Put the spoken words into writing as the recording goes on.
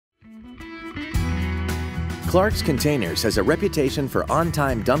Clark's Containers has a reputation for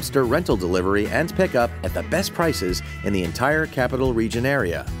on-time dumpster rental delivery and pickup at the best prices in the entire Capital Region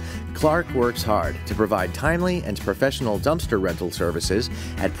area. Clark works hard to provide timely and professional dumpster rental services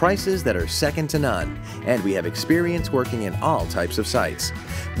at prices that are second to none, and we have experience working in all types of sites.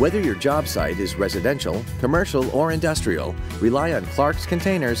 Whether your job site is residential, commercial, or industrial, rely on Clark's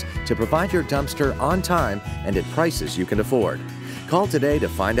Containers to provide your dumpster on time and at prices you can afford. Call today to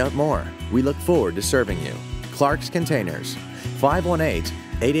find out more. We look forward to serving you. Clark's Containers,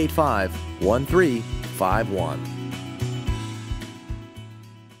 518-885-1351.